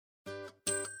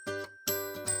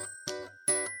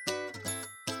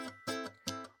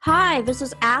Hi, this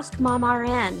is Ask Mom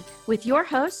RN with your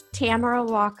host, Tamara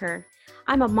Walker.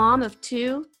 I'm a mom of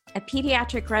two, a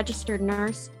pediatric registered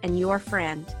nurse, and your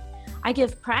friend. I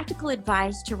give practical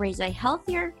advice to raise a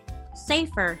healthier,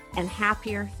 safer, and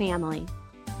happier family.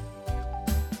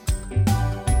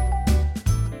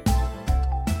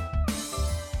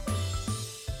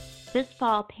 This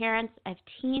fall, parents of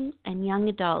teens and young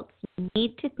adults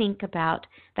need to think about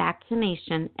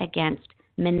vaccination against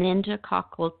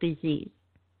meningococcal disease.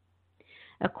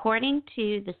 According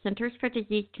to the Centers for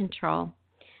Disease Control,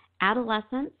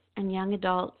 adolescents and young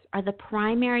adults are the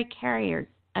primary carriers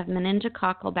of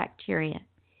meningococcal bacteria,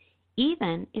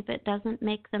 even if it doesn't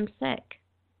make them sick.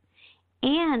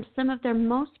 And some of their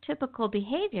most typical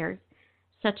behaviors,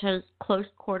 such as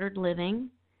close-quartered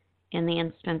living, in the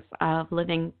instance of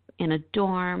living in a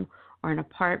dorm or an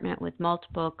apartment with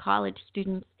multiple college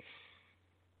students,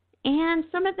 and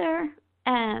some of their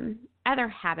other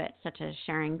habits, such as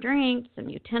sharing drinks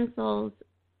and utensils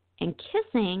and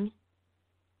kissing,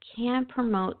 can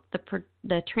promote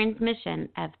the transmission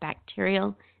of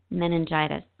bacterial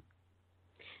meningitis.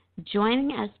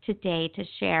 Joining us today to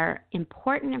share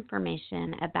important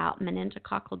information about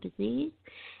meningococcal disease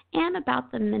and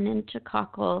about the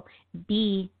meningococcal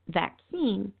B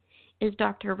vaccine is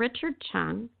Dr. Richard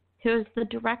Chung, who is the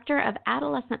Director of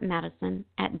Adolescent Medicine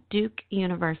at Duke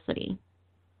University.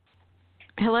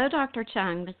 Hello, Dr.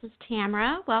 Chung. This is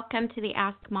Tamara. Welcome to the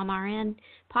Ask Mom RN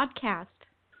podcast.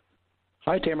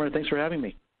 Hi, Tamara. Thanks for having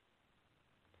me.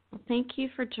 Well, thank you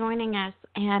for joining us.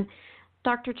 And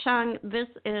Dr. Chung, this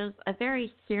is a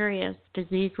very serious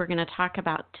disease we're going to talk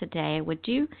about today. Would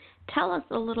you tell us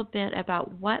a little bit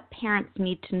about what parents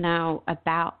need to know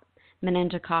about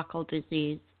meningococcal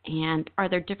disease? And are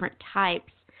there different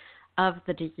types of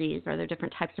the disease? Are there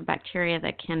different types of bacteria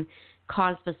that can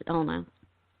cause this illness?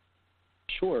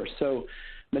 Sure. So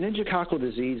meningococcal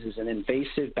disease is an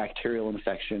invasive bacterial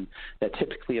infection that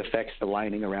typically affects the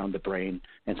lining around the brain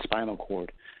and spinal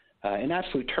cord. In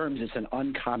absolute terms, it's an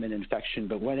uncommon infection,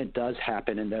 but when it does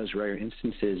happen in those rare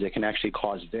instances, it can actually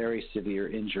cause very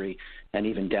severe injury and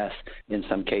even death in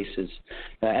some cases.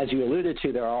 As you alluded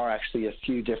to, there are actually a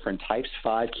few different types,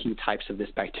 5 key types of this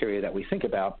bacteria that we think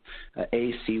about,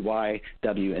 A, C, Y,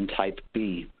 W, and type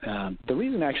B. The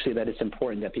reason actually that it's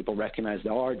important that people recognize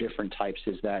there are different types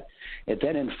is that it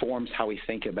then informs how we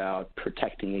think about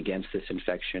protecting against this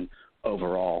infection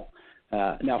overall.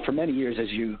 Now, for many years, as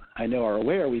you, I know, are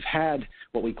aware, we've had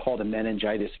what we call the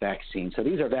meningitis vaccine. So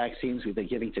these are vaccines we've been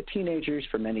giving to teenagers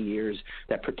for many years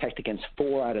that protect against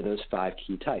 4 out of those 5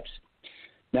 key types.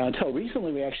 Now, until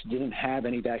recently, we actually didn't have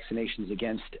any vaccinations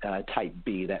against type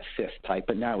B, that 5th type,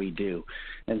 but now we do.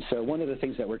 And so one of the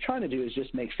things that we're trying to do is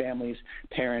just make families,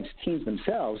 parents, teens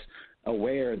themselves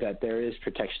aware that there is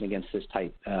protection against this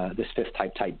type, this 5th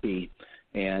type, type B.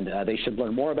 And they should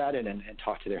learn more about it and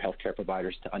talk to their healthcare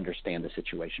providers to understand the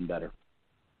situation better.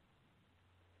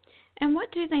 And what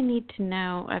do they need to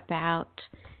know about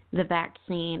the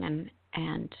vaccine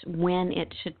and when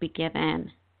it should be given?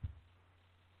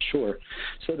 Sure.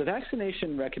 So the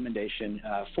vaccination recommendation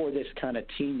for this kind of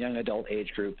teen young adult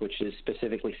age group, which is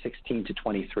specifically 16 to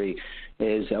 23,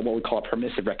 is what we call a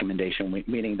permissive recommendation,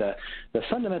 meaning the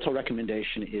fundamental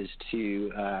recommendation is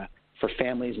to for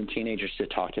families and teenagers to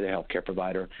talk to their healthcare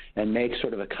provider and make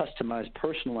sort of a customized,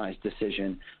 personalized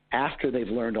decision after they've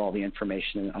learned all the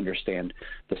information and understand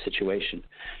the situation.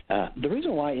 The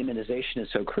reason why immunization is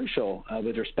so crucial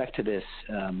with respect to this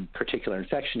particular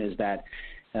infection is that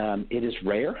it is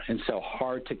rare and so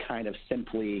hard to kind of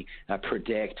simply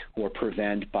predict or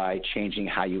prevent by changing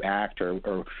how you act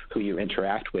or who you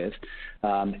interact with.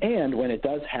 And when it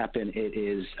does happen, it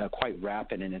is quite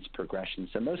rapid in its progression.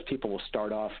 So most people will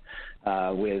start off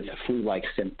with flu-like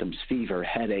symptoms, fever,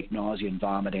 headache, nausea, and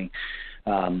vomiting.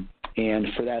 And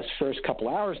for that first couple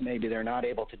hours, maybe they're not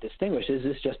able to distinguish, is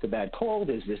this just a bad cold,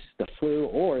 is this the flu,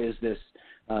 or is this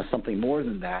something more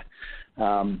than that?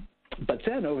 But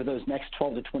then over those next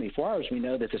 12 to 24 hours, we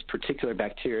know that this particular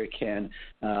bacteria can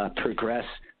progress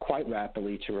quite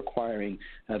rapidly to requiring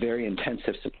very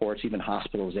intensive supports, even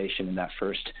hospitalization in that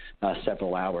first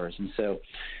several hours. And so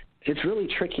it's really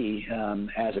tricky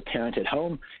as a parent at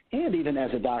home and even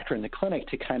as a doctor in the clinic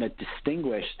to kind of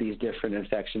distinguish these different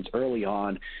infections early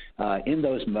on in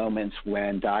those moments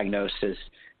when diagnosis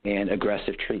and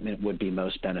aggressive treatment would be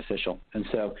most beneficial. And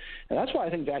so that's why I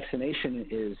think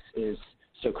vaccination is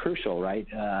so crucial, right?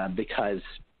 Because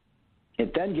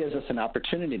It then gives us an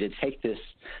opportunity to take this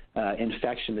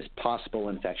infection, this possible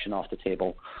infection, off the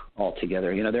table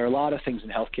altogether. There are a lot of things in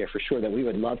healthcare for sure that we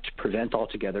would love to prevent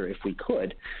altogether if we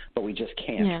could, but we just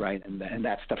can't, right? And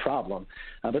that's the problem.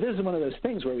 But this is one of those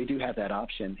things where we do have that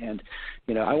option. And,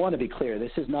 I want to be clear,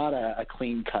 this is not a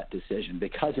clean-cut decision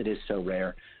because it is so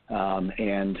rare.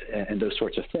 And those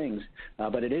sorts of things.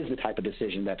 But it is the type of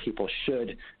decision that people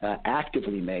should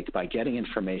actively make by getting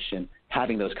information,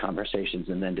 having those conversations,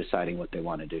 and then deciding what they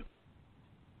want to do.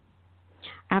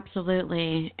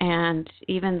 Absolutely. And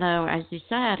even though, as you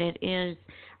said, it is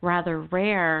rather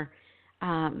rare,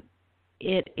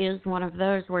 it is one of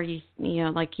those where,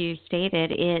 like you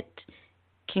stated, it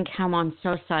can come on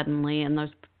so suddenly, and those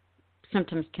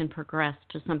symptoms can progress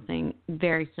to something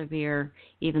very severe,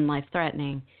 even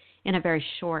life-threatening, in a very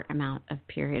short amount of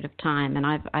period of time. And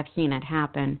I've seen it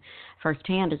happen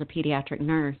firsthand as a pediatric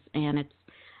nurse, and it's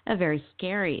a very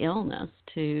scary illness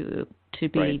to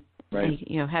be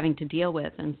having to deal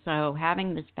with. And so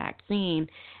having this vaccine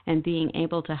and being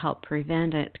able to help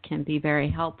prevent it can be very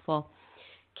helpful.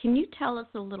 Can you tell us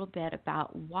a little bit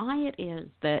about why it is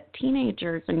that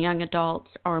teenagers and young adults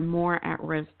are more at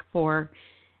risk for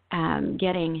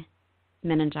getting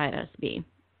meningitis B?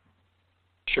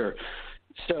 Sure.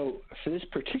 So for this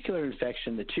particular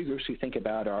infection, the two groups we think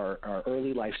about are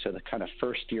early life, so the kind of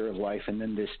first year of life, and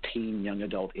then this teen young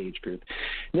adult age group.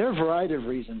 There are a variety of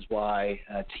reasons why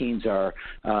teens are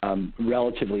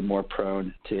relatively more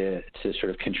prone to sort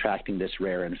of contracting this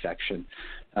rare infection.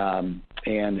 And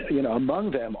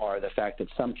among them are the fact that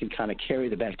some can kind of carry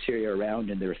the bacteria around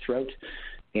in their throat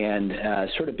and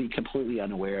sort of be completely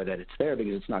unaware that it's there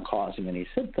because it's not causing any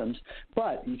symptoms,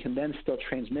 but you can then still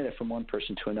transmit it from one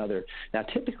person to another. Now,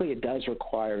 typically it does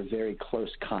require very close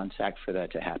contact for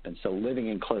that to happen. So living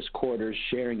in close quarters,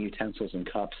 sharing utensils and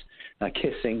cups,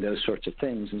 kissing, those sorts of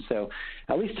things. And so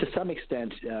at least to some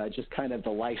extent, just kind of the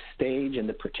life stage and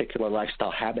the particular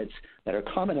lifestyle habits that are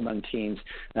common among teens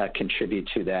contribute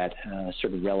to that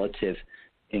sort of relative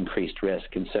increased risk.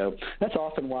 And so that's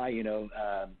often why,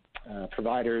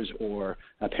 providers or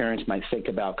parents might think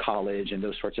about college and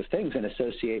those sorts of things and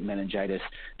associate meningitis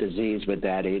disease with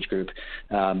that age group.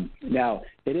 Now,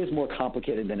 it is more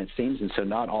complicated than it seems, and so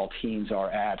not all teens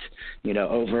are at,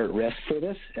 overt risk for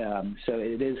this. So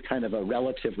it is kind of a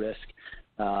relative risk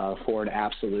for an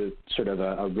absolute sort of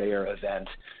a rare event.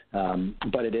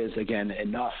 But it is, again,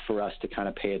 enough for us to kind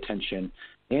of pay attention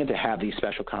and to have these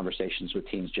special conversations with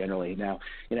teens generally. Now,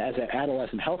 as an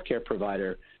adolescent healthcare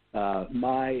provider,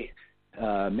 my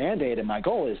mandate and my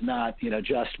goal is not,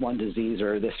 just one disease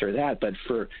or this or that, but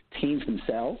for teens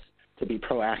themselves to be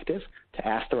proactive, to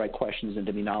ask the right questions and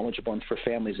to be knowledgeable, and for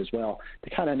families as well to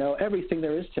kind of know everything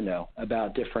there is to know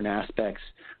about different aspects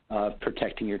of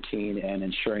protecting your teen and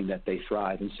ensuring that they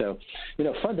thrive. And so,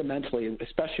 fundamentally,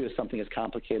 especially with something as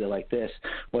complicated like this,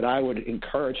 what I would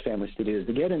encourage families to do is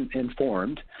to get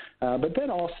informed, but then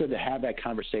also to have that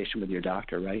conversation with your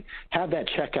doctor, right? Have that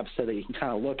checkup so that you can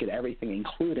kind of look at everything,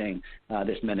 including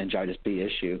this meningitis B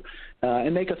issue,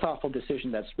 and make a thoughtful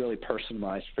decision that's really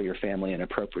personalized for your family and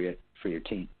appropriate for your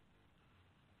teen.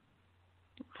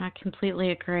 I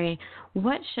completely agree.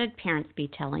 What should parents be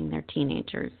telling their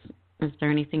teenagers? Is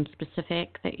there anything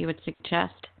specific that you would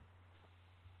suggest?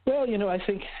 Well, I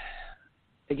think,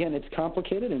 again, it's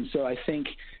complicated, and so I think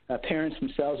parents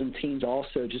themselves and teens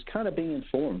also just kind of being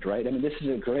informed, right? I mean, this is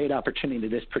a great opportunity.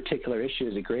 This particular issue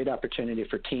is a great opportunity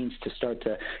for teens to start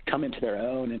to come into their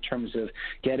own in terms of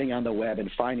getting on the web and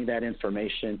finding that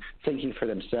information, thinking for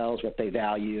themselves what they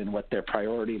value and what their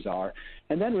priorities are,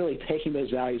 and then really taking those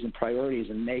values and priorities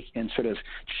and sort of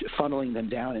funneling them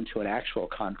down into an actual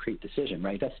concrete decision,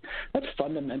 right? That's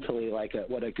fundamentally like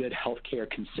what a good healthcare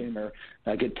consumer,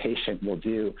 a good patient will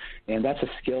do, and that's a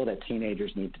skill that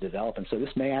teenagers need to develop. And so this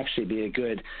may actually be a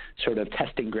good sort of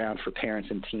testing ground for parents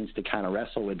and teens to kind of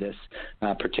wrestle with this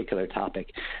particular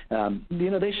topic.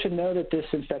 They should know that this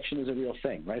infection is a real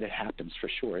thing, right? It happens for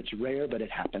sure. It's rare, but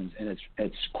it happens, and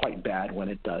it's quite bad when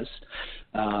it does.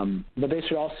 But they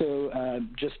should also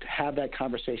just have that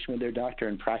conversation with their doctor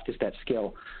and practice that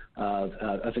skill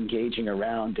of engaging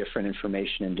around different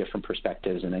information and different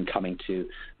perspectives and then coming to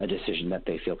a decision that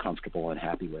they feel comfortable and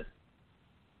happy with.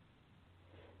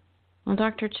 Well,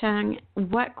 Dr. Chung,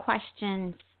 what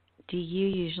questions do you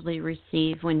usually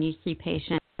receive when you see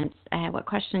patients? What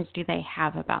questions do they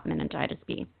have about meningitis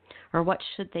B? Or what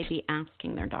should they be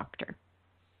asking their doctor?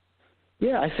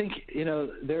 Yeah, I think,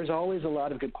 there's always a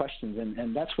lot of good questions,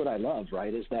 and that's what I love,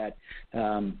 right, is that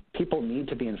people need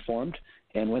to be informed.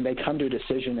 And when they come to a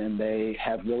decision and they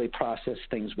have really processed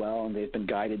things well and they've been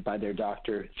guided by their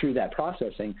doctor through that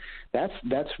processing,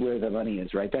 that's where the money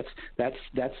is, right? That's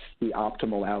the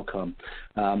optimal outcome.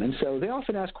 And so they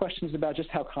often ask questions about just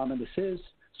how common this is.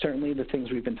 Certainly the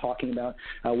things we've been talking about,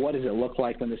 what does it look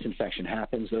like when this infection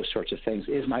happens, those sorts of things.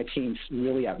 Is my teen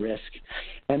really at risk?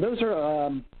 And those are,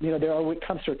 there are what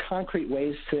comes sort of concrete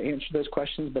ways to answer those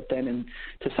questions, but then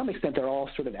to some extent they're all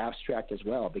sort of abstract as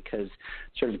well, because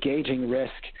sort of gauging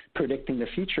risk, predicting the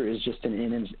future is just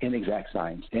an inexact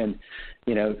science. And,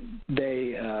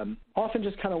 they often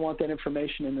just kind of want that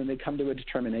information and then they come to a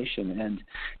determination.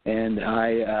 And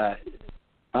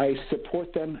I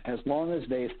support them as long as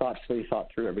they've thoughtfully thought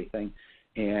through everything.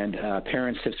 And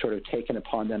parents have sort of taken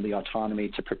upon them the autonomy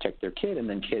to protect their kid, and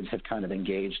then kids have kind of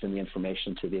engaged in the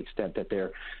information to the extent that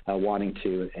they're wanting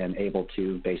to and able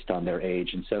to based on their age.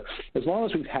 And so as long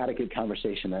as we've had a good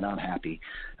conversation, then I'm happy.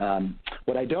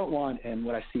 What I don't want and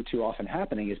what I see too often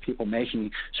happening is people making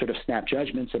sort of snap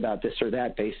judgments about this or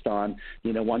that based on,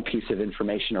 one piece of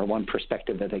information or one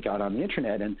perspective that they got on the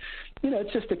internet. And,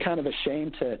 it's just a kind of a shame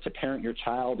to parent your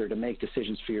child or to make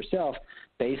decisions for yourself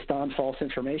based on false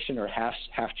information or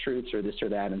half-truths or this or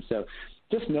that. And so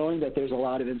just knowing that there's a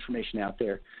lot of information out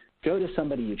there, go to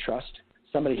somebody you trust,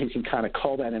 somebody who can kind of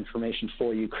call that information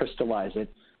for you, crystallize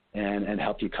it, and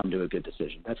help you come to a good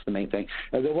decision. That's the main thing.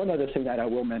 The one other thing that I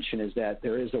will mention is that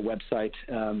there is a website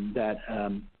that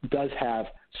does have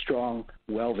strong,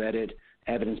 well-vetted,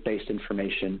 evidence-based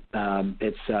information.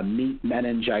 It's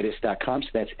meetmeningitis.com, so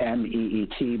that's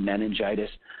MEET,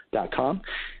 meningitis.com.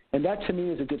 And that, to me,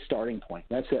 is a good starting point.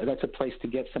 That's a place to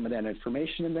get some of that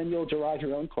information, and then you'll derive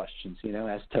your own questions,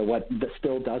 as to what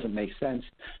still doesn't make sense.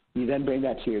 You then bring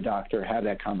that to your doctor, have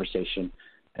that conversation,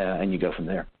 and you go from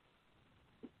there.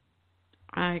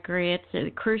 I agree.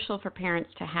 It's crucial for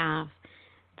parents to have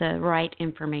the right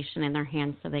information in their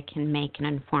hands so they can make an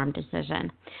informed decision.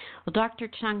 Well, Dr.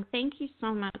 Chung, thank you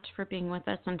so much for being with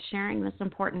us and sharing this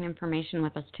important information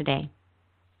with us today.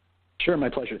 Sure, my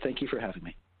pleasure. Thank you for having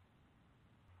me.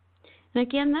 And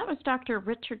again, that was Dr.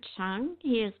 Richard Chung.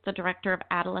 He is the Director of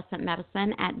Adolescent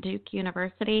Medicine at Duke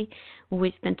University.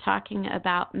 We've been talking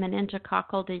about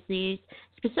meningococcal disease,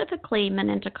 specifically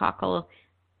meningococcal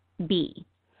B.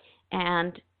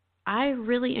 And I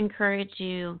really encourage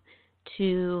you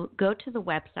to go to the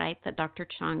website that Dr.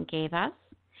 Chung gave us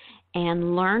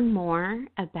and learn more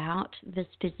about this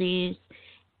disease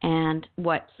and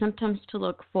what symptoms to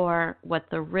look for, what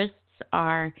the risks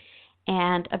are,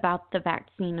 and about the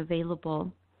vaccine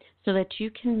available so that you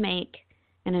can make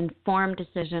an informed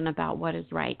decision about what is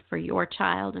right for your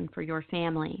child and for your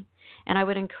family. And I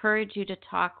would encourage you to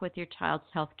talk with your child's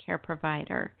health care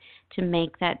provider to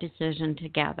make that decision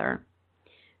together.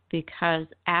 Because,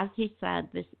 as he said,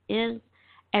 this is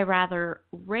a rather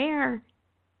rare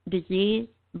disease,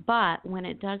 but when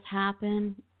it does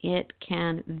happen, it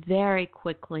can very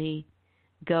quickly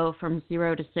go from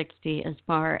 0 to 60 as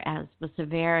far as the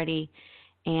severity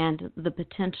and the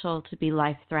potential to be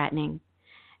life-threatening.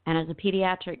 And as a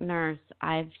pediatric nurse,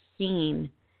 I've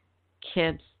seen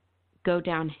kids go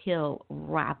downhill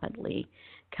rapidly,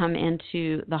 come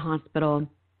into the hospital,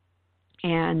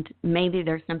 and maybe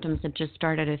their symptoms have just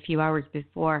started a few hours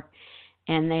before,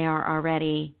 and they are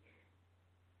already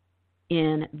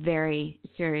in very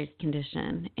serious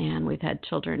condition. And we've had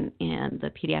children in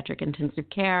the pediatric intensive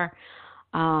care.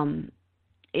 I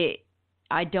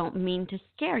don't mean to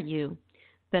scare you,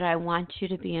 but I want you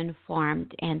to be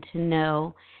informed and to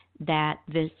know that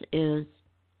this is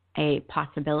a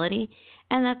possibility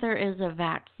and that there is a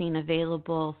vaccine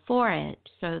available for it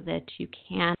so that you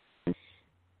can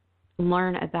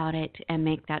learn about it and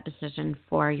make that decision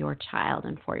for your child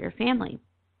and for your family.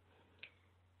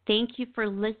 Thank you for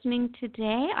listening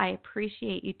today. I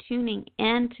appreciate you tuning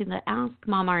in to the Ask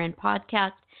Mom RN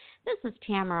podcast. This is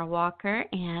Tamara Walker,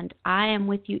 and I am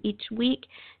with you each week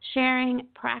sharing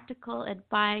practical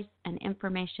advice and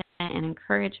information and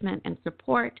encouragement and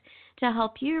support to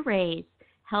help you raise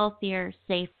healthier,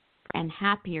 safer, and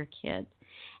happier kids.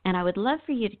 And I would love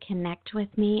for you to connect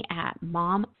with me at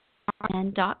momrn.com.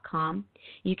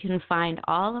 You can find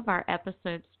all of our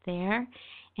episodes there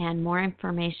and more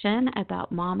information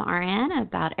about Mom RN,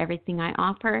 about everything I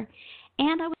offer.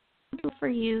 And I would love for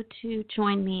you to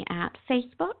join me at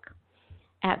Facebook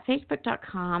at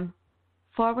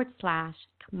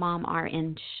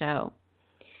facebook.com/MomRN show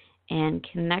and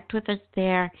connect with us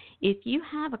there. If you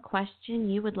have a question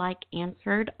you would like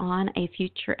answered on a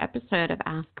future episode of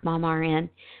Ask Mom RN,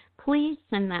 please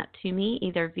send that to me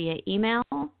either via email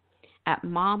at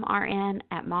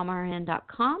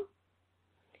momrn@momrn.com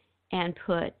and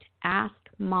put Ask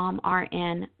Mom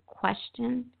RN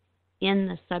question in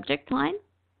the subject line,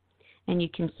 and you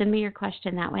can send me your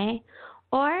question that way.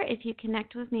 Or if you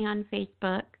connect with me on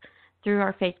Facebook through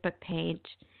our Facebook page,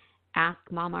 Ask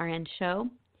Mom RN Show,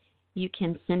 you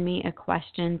can send me a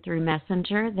question through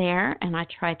Messenger there, and I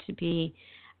try to be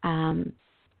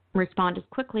respond as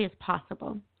quickly as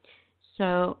possible.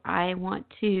 So I want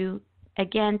to,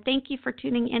 again, thank you for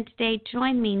tuning in today.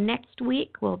 Join me next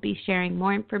week. We'll be sharing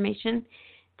more information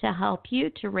to help you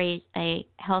to raise a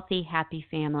healthy, happy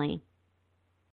family.